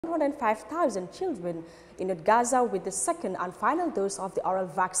105,000 children in North Gaza with the second and final dose of the oral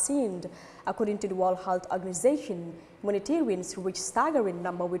vaccine. According to the World Health Organization, humanitarians reached staggering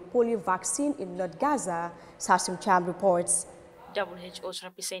number with polio vaccine in North Gaza, Sasim Cham reports. WHO's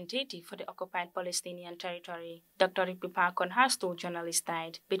representative for the occupied Palestinian territory, Dr. Pakon, has told journalists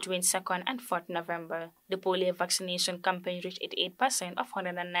that between 2nd and 4th November, the polio vaccination campaign reached 88% of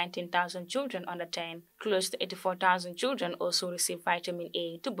 119,000 children under 10. Close to 84,000 children also received vitamin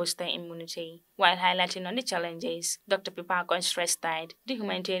A to boost their immunity. While highlighting on the challenges, Dr. Pakon stressed that the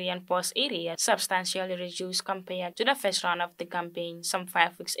humanitarian pause area substantially reduced compared to the first round of the campaign some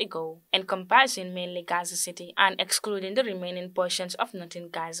 5 weeks ago, encompassing mainly Gaza City and excluding the remaining portions of northern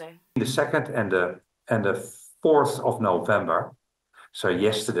Gaza. The 2nd and the 4th of November, so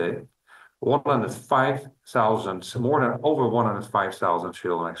yesterday, 105,000, over 105,000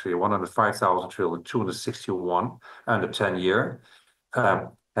 children, actually 105,000 children, 261 under 10 years,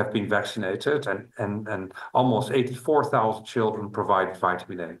 have been vaccinated, and almost 84,000 children provided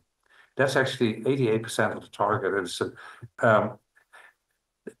vitamin A. That's actually 88% of the target.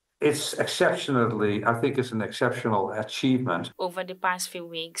 It's exceptionally, I think it's an exceptional achievement. Over the past few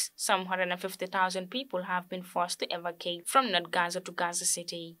weeks, some 150,000 people have been forced to evacuate from North Gaza to Gaza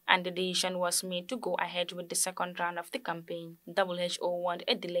City, and the decision was made to go ahead with the second round of the campaign. WHO warned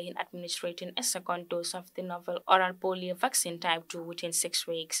a delay in administering a second dose of the novel oral polio vaccine type 2 within 6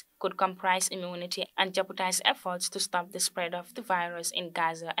 weeks could compromise immunity and jeopardize efforts to stop the spread of the virus in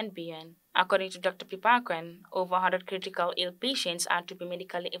Gaza and beyond. According to Dr. Pakon, over 100 critical ill patients are to be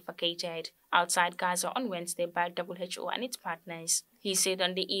medically evacuated outside Gaza on Wednesday by WHO and its partners. He said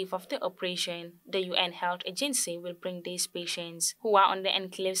on the eve of the operation, the UN Health Agency will bring these patients, who are on the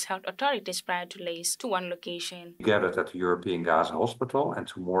enclave's health authorities' priority list, to one location. Gathered at the European Gaza Hospital, and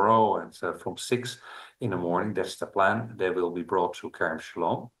tomorrow, and from 6 in the morning, that's the plan, they will be brought to Kerem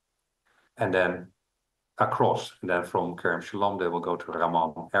Shalom, and then across. And then from Kerem Shalom, they will go to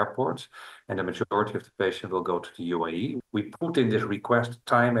Ramon Airport, and the majority of the patients will go to the UAE. We put in this request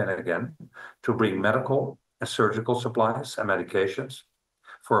time and again to bring medical and surgical supplies and medications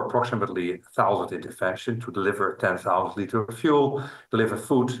for approximately 1,000 interventions to deliver 10,000 liters of fuel, deliver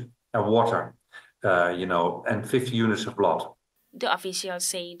food and water, and 50 units of blood. The official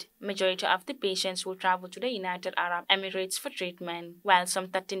said majority of the patients will travel to the United Arab Emirates for treatment, while some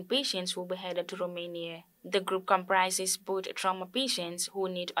 13 patients will be headed to Romania. The group comprises both trauma patients who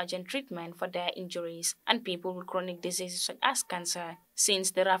need urgent treatment for their injuries and people with chronic diseases such as cancer, since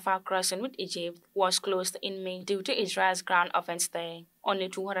the Rafah crossing with Egypt was closed in May due to Israel's ground offense there. Only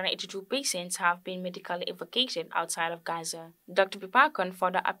 282 patients have been medically evacuated outside of Gaza. Dr. Pakon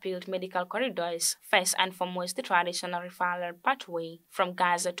further appealed medical corridors, first and foremost the traditional referral pathway from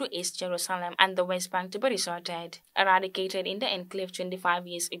Gaza to East Jerusalem and the West Bank to be resorted. Eradicated in the enclave 25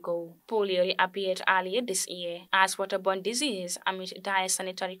 years ago, polio reappeared earlier this year as waterborne disease amid dire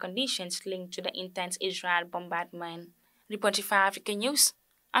sanitary conditions linked to the intense Israel bombardment. Reporting for African News,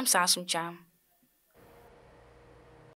 I'm Sasim Cham.